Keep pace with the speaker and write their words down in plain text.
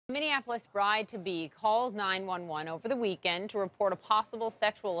Minneapolis bride-to-be calls 911 over the weekend to report a possible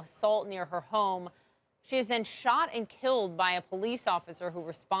sexual assault near her home. She is then shot and killed by a police officer who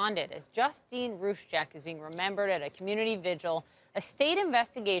responded. As Justine Ruszczyk is being remembered at a community vigil, a state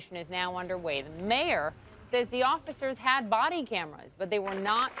investigation is now underway. The mayor says the officers had body cameras, but they were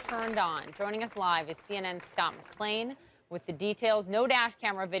not turned on. Joining us live is CNN's Scott McLean with the details. No dash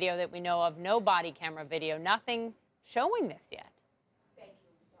camera video that we know of, no body camera video, nothing showing this yet.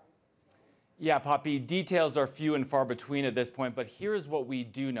 Yeah, Poppy, details are few and far between at this point, but here's what we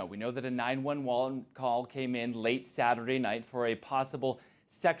do know. We know that a 911 call came in late Saturday night for a possible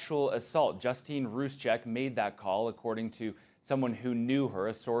sexual assault. Justine Ruszczyk made that call, according to someone who knew her,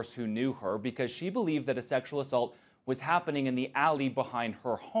 a source who knew her, because she believed that a sexual assault was happening in the alley behind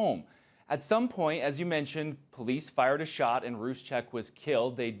her home. At some point, as you mentioned, police fired a shot and Ruszczyk was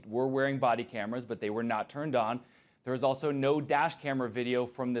killed. They were wearing body cameras, but they were not turned on. There is also no dash camera video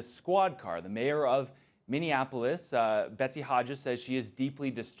from the squad car. The mayor of Minneapolis, Betsy Hodges, says she is deeply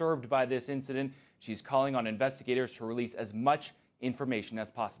disturbed by this incident. She's calling on investigators to release as much information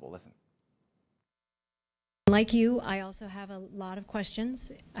as possible. Listen. Like you, I also have a lot of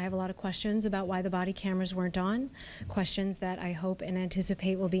questions. I have a lot of questions about why the body cameras weren't on, questions that I hope and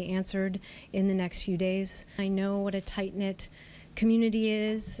anticipate will be answered in the next few days. I know what a tight-knit community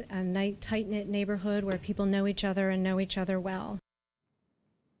is, a tight-knit neighborhood where people know each other and know each other well.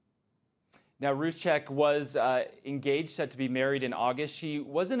 Now, Ruszczyk was engaged, set to be married in August. She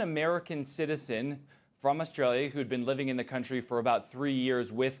was an American citizen from Australia who had been living in the country for about 3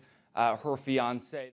 years with her fiancé.